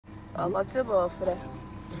got a boyfriend.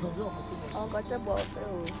 I got a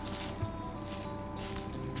boyfriend.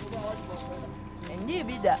 And you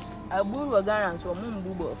be that. I bought a gun and so mum do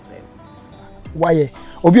boyfriend. Why?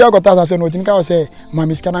 Obi got us and nothing can say,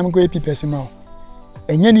 Mammy can I'm going to be personal.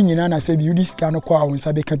 And any I say, you this kind of qual and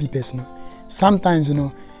Sabe can be personal. Sometimes, you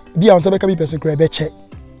know, be on Sabe can be personal, grab a check.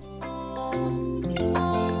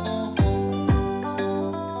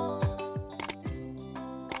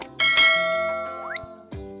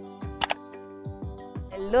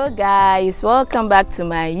 Hello guys, welcome back to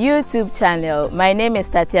my YouTube channel. My name is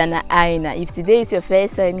Tatiana Haina. If today is your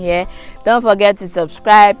first time here, don't forget to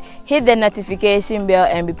subscribe, hit the notification bell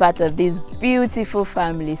and be part of this beautiful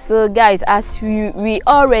family. So guys, as we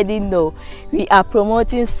already know, we are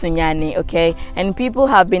promoting Sunyani, okay? And people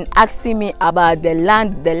have been asking me about the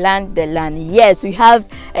land. Yes, we have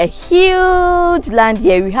a huge land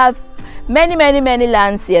here. We have many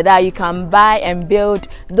lands here that you can buy and build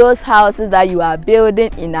those houses that you are building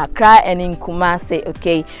in Accra and in Kumasi,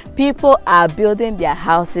 okay? People are building their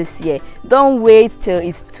houses here. Don't wait till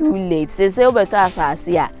it's too late. They say better fast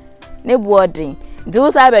here. Ne boarding.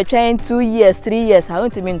 Those are between 2 years, 3 years. I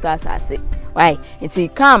want to mean to us. Why? Until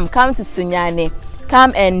come to Sunyani.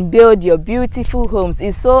 Come and build your beautiful homes.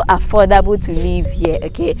 It's so affordable to live here,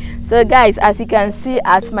 okay? So guys, as you can see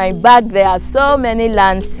at my back, there are so many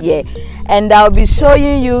lands here, and I'll be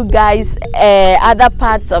showing you guys other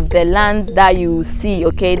parts of the lands that you see,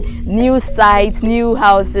 okay? New sites, new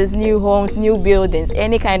houses, new homes, new buildings,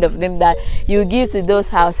 any kind of them that you give to those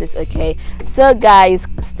houses, okay? So guys,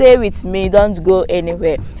 stay with me, don't go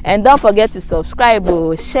anywhere, and don't forget to subscribe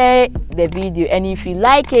or share the video, and if you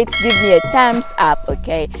like it, give me a thumbs up.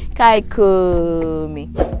 Okay, Kaikumi.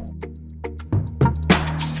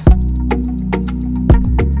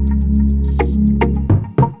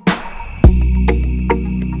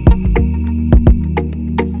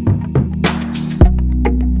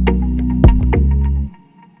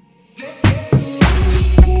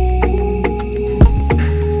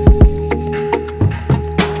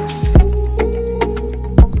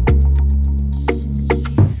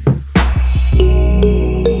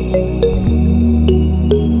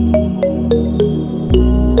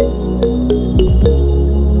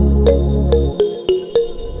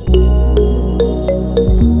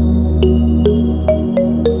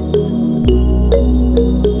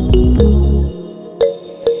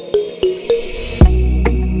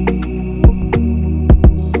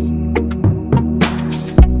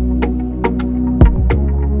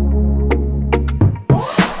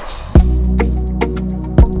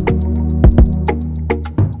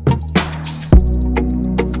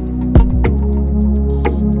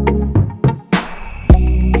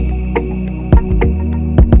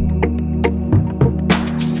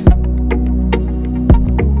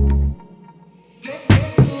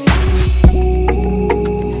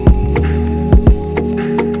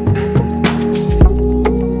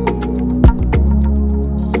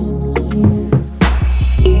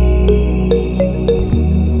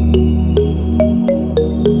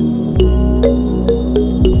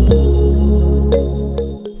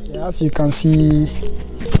 As you can see,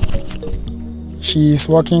 she is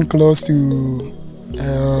walking close to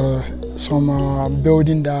some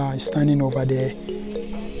building that is standing over there.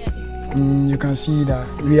 You can see that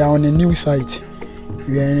we are on a new site.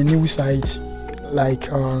 We are in a new site, like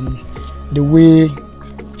the way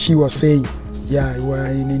she was saying. Yeah, we are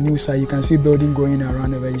in a new site. You can see building going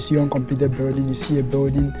around over. You see uncompleted building. You see a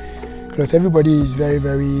building. Because everybody is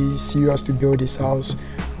very serious to build his house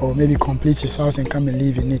or maybe complete his house and come and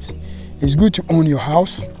live in it. It's good to own your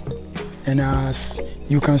house, and as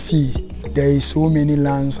you can see, there is so many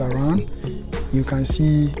lands around. You can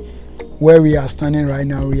see where we are standing right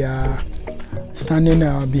now. We are standing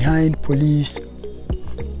behind police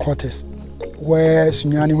quarters, where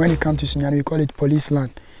Sunyani, when you come to Sunyani, we call it police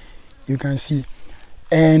land. You can see.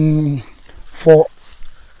 And for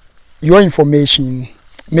your information,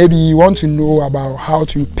 maybe you want to know about how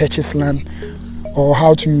to purchase land or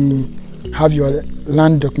how to have your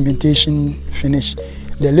land documentation finished.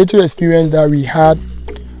 The little experience that we had,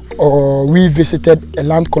 or we visited a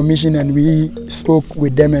land commission and we spoke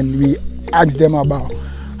with them and we asked them about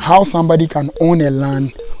how somebody can own a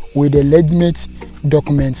land with a legitimate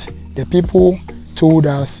documents. The people told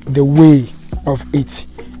us the way of it.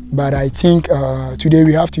 But I think today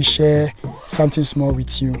we have to share something small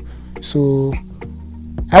with you. So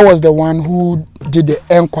I was the one who did the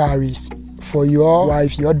enquiries for your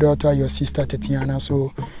wife, your daughter, your sister Tatiana,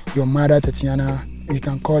 so your mother Tatiana, you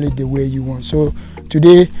can call it the way you want. So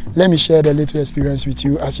today, let me share the little experience with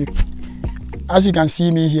you. As you can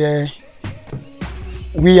see me here,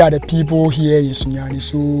 we are the people here in Sunyani.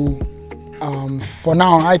 So for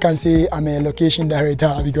now, I can say I'm a location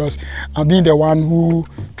director because I'm being the one who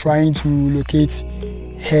trying to locate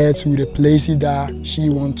her to the places that she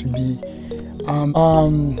wants to be.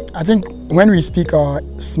 I think when we speak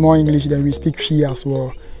small English, then we speak she as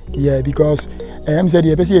well. Yeah, because I'm saying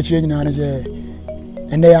the person is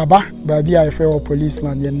and they are back, but be a friend of police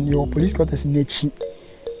land and your police got us in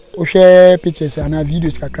we share pictures and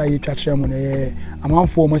videos kakra you catch them on a amount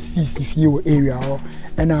for almost 60 few area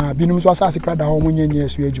and binum so asase krada ho munyenye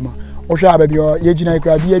so adwuma we share baby ye gina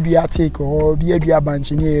kra bi adua take or bi adua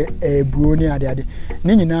banche ne bro ne ade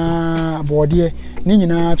ni nyina bode ni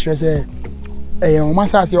nyina kire se o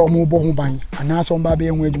masase o mo bo ho ban ana so mba be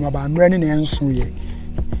hu adwuma ba mre ne enso ye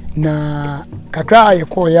na kakra ye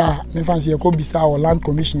ko ya me fancy ye ko bisa o land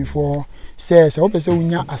commission for says I hope say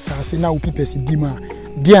unya asase na upipesi dima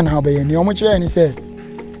dia na obaye ni omo kire ni say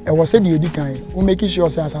e wo se de edi kan o make sure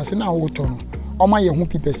say asase na wo to no oma ye hu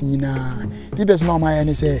pipesi nyina pipesi na oma ye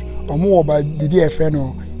ni say omo wo ba didi e fe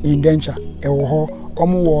no indenture e wo ho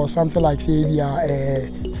omo wo something like say dia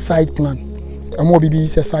site plan omo bibi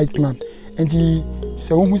say site plan enti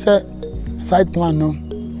se wo hu say site plan no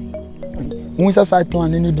wo say site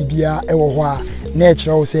plan ni bibia e wo ho a na e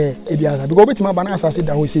kire wo say e bia sa because betima ba na asase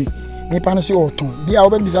da ho say nipa no se oton bia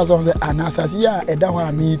oba bisa so say ana asase ya eda ho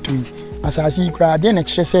a me to asase kra de na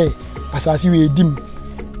kire say asase we dim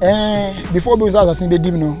before be asase be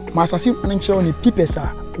dim no ma asase na kire ni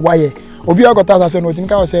pipesa waye obi agota asase no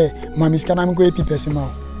tinka say ma miska na me ko pipesa ma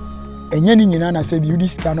enye ni nyina na say bi udi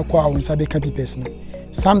ska no kwa won sabe ka pipesa no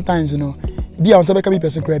sometimes you know bia on sabe ka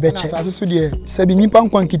pipesa kra be che asase so de sabi nipa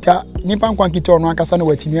nkwankita ono akasa na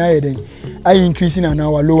watimi ayeden ai increasing na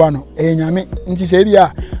wa lower no nyame nti say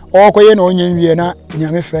bia okoye na onye nwie na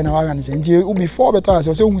nyame frɛ na waga ne se nti before better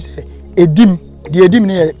as so hu se edim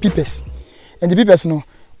ne pipes and the pipes no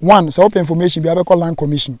one so open information bia be call land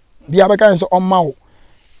commission bia be kan so on ma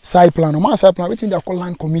site plan o site plan wetin dey call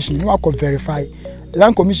land commission you go verify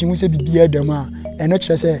land commission hu se bibia dem a eno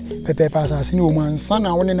kire se pepe asase ni o man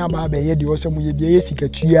sana woni na ba be ye de o se mu ye bia ye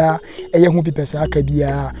sikatua eye hu pipes aka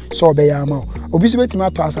bia so obe ya ma obi so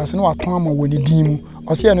betima to asase no aton ama woni din mu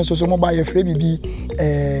o se eno so mo ba ye frɛ bibi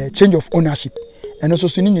change of ownership and also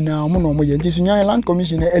so ni nyina mo no mo ye nti Sunyani land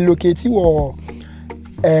commission allocate wo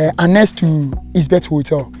annexed to Isbeth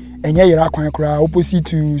Hotel enye yera kwan kra opposite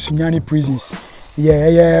to Sunyani prisons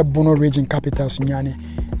yeah Bono region capital Sunyani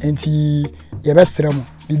enti ye bestre mo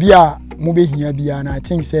bibia mo be hia bia na I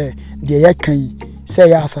think say de ye kan say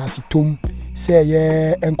ya asase tom say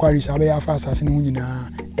ye enquiries abe ya fa asase ni nyina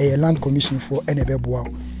land commission for enebe boa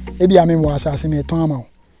e bia me mo asase me ton ama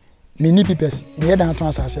many pipes me dan ton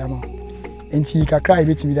asase ama enti kakra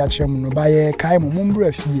ibetimi da kire mu no ba ye kai mo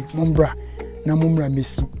mbra fie mo mbra na mo mbra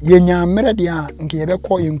mesi ye nya mere dia nke ye be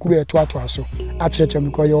ko ye nkuru eto ato aso a kire kire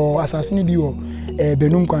mu ko yo asase ni bi wo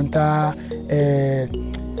benum kwanta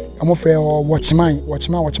amofre watchman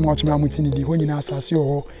amutini di ho nyina asase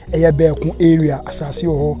ho eye be ku area asase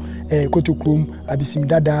ho kotokrom abisim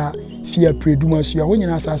dada fia preduma so ho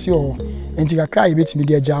nyina asase ho enti kakra ibetimi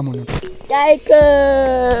de agya mo no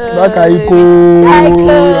Bakaiko.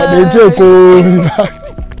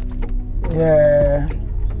 Yeah,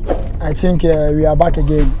 I think we are back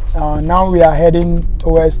again. Now we are heading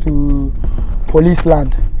towards to police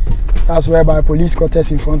land. That's whereby police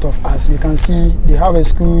quarters in front of us. You can see they have a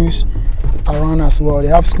schools around as well. They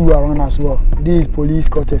have school around as well. This is police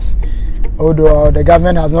quarters. Although the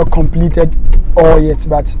government has not completed all yet,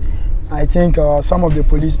 but I think some of the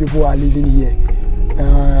police people are living here.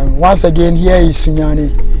 Once again, here is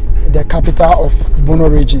Sunyani, the capital of Bono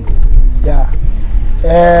region. Yeah.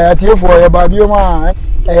 For about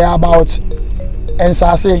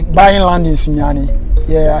Ensase buying land in Sunyani.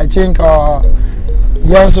 Yeah, I think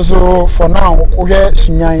yes, so for now, okay,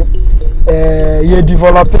 Sunyani, you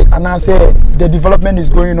develop it, and I say the development is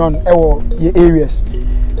going on your areas.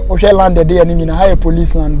 Okay, land there, I mean, higher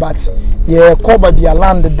police land, but yeah, cover the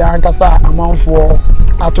land the Dankasa amount for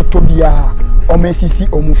Atotobia. Omesisi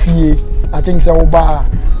omufie I think say oba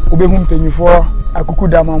obehu mpanyifo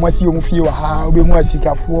akukuda ma amasi omufie wa ha obehu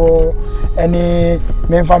asikafo ene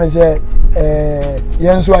memfa ne say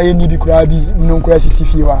yenso aye ni bi kura bi nonkura sisi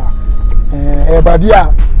fie wa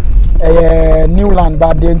babia new land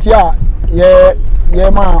but the entia ye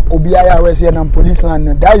ma obiaya we say na police land.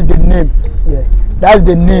 That is the name. Yeah, that's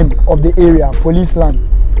the name of the area, police land.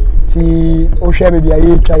 Ti o hwe bia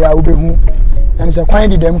ye twa ya obehu and say kwan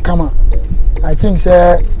di dem kama. I think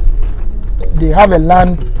say they have a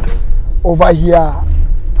land over here.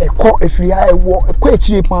 A free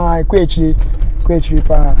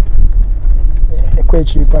quite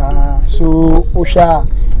so Osha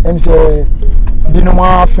say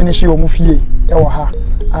Binoma finish your movie ha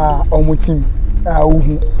team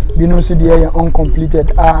Binom said the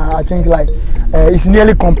uncompleted I think like it's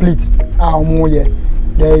nearly complete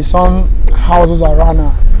there is some houses around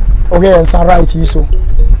okay and some right so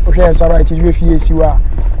okay and some right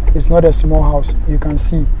it's not a small house you can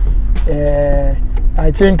see I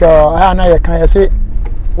think I can say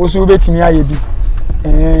also bet me ayebi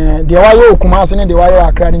the wire Kumasi and the wire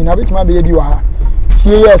Accra na bet me be wa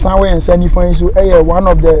few years and when send for so one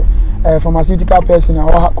of the pharmaceutical person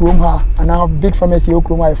Chrome ha and now big pharmacy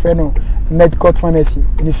Chrome friend medical pharmacy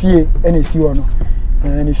ni fie ene si no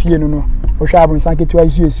ni fie no o hwa abun sanke to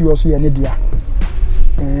isi also ye ne dia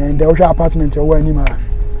the hwa apartment o wa ni ma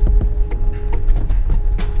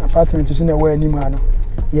apartment is in the way ni ma no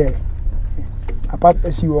yeah apart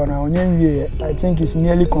SEO now I think it's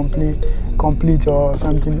nearly complete or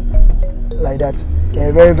something like that.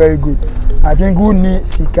 Yeah, very very good. I think we need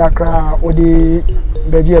sikakra or the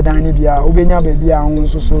beji dani bia obenya baby a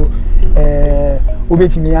so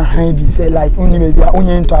obetimi a han bi say like uni baby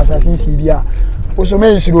onye into assassin si bia also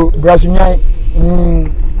me nsuro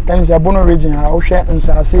Sunyanivlog and the Bono region ha o hwe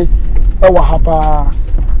nsase e wa hapa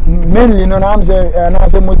mainly no I'm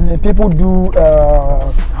say people do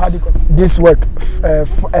how do you call this work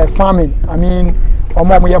farming. I mean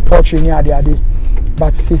omo ye poultry ni ade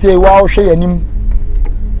but say wow hwe yanim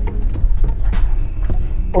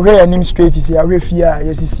okay yanim straight is here afia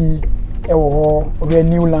yes see e wo ho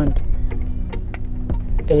new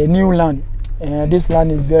land this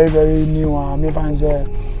land is very very new me fan say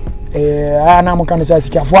na mo kan say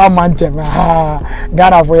sikafo amantem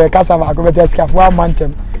Ghana for your cassava go better sikafo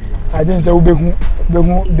amantem I think say behu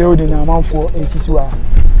building amanfo esisiwa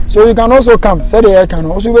so you can also come say the can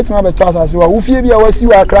also wait my best class as well ufie bia wasi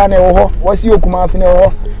wa Accra na e ho wasi Kumasi na e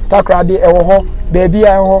ho Takra de e ho baby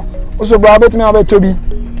an ho also bra bet me abetobi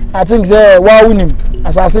I think say wa winim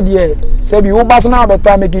asase de say bi wo baso na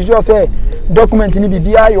abeta make sure say document ni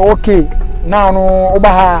bibia you okay now no oba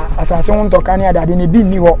ha asase won to kan ade ne bi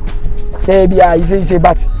ni ho say bia you say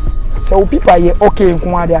but so people are okay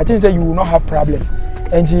nko I think say you will not have problem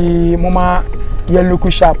and the mama ye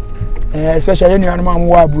look sharp especially when you are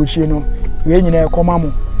mo abrochi no we nyina e koma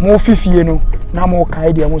mo fifie no na mo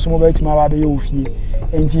kai de mo so mo betima ba be ye ofie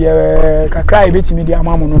enti kakra e betimi de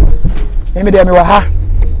amamu no me de me wa ha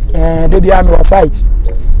de bia me wa site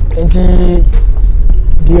enti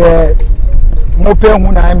de mo pe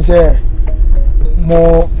hu na am say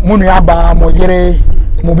mo nu aba mo yere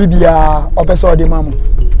mo bibia opeso de mamu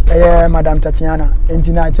Madam Tatiana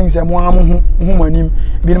and I think say mo manim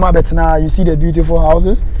binima betna you see the beautiful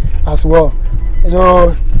houses as well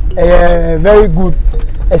so very good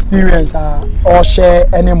experience or share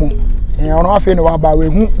anymore and I don't feel no about we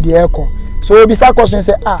hu the echo so be start question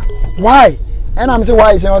say why and I'm say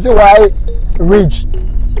why say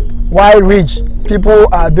why ridge people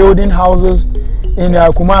are building houses in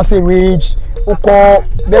Kumasi ridge uko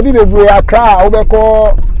baby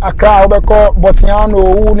Accra obeko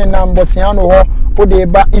Botiano ne nam Botiano ho o de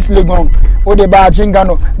ba East Legon o de ba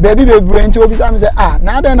Jingano baby nti obi sam say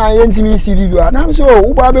na den na yentimi CV bi na am say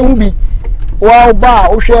o ba be hu bi wa ba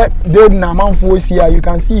o hwe building na manfo osia you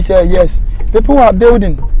can see say yes people are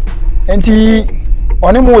building enti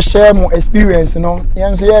oni mo share mo experience no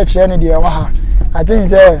yen so ye kire ne de wa ha I think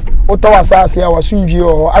say o to asase a wasunwie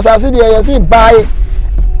o asase de ye say buy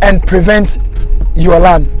and prevent your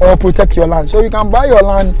land or protect your land. So you can buy your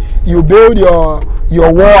land, you build your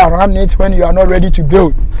wall around it when you are not ready to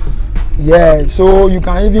build. Yeah, so you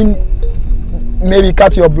can even maybe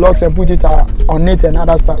cut your blocks and put it on it and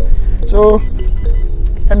other stuff. So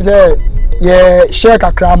I'm say yeah, share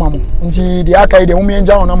kakra mamo. Nti the akai de umi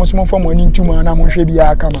enja ona mo small form oni ntuma na mo hwe bia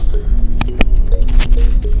aka ma.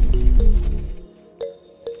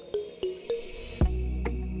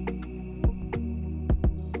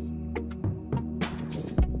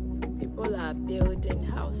 Building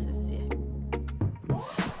houses here.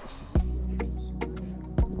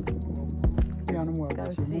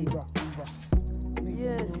 Can see.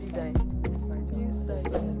 Yes, inside.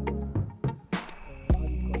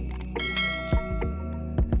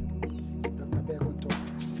 Dr. Beck on top.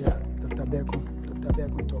 Yeah, Dr.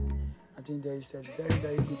 Beck on top. I think there is a very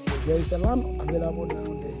very good place. There is a land available now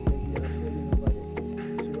that they are selling over there.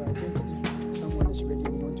 So I think if someone is ready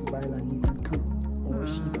to want to buy land, he can come or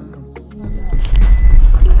she can come.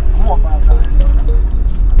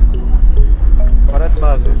 Correct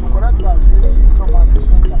bus.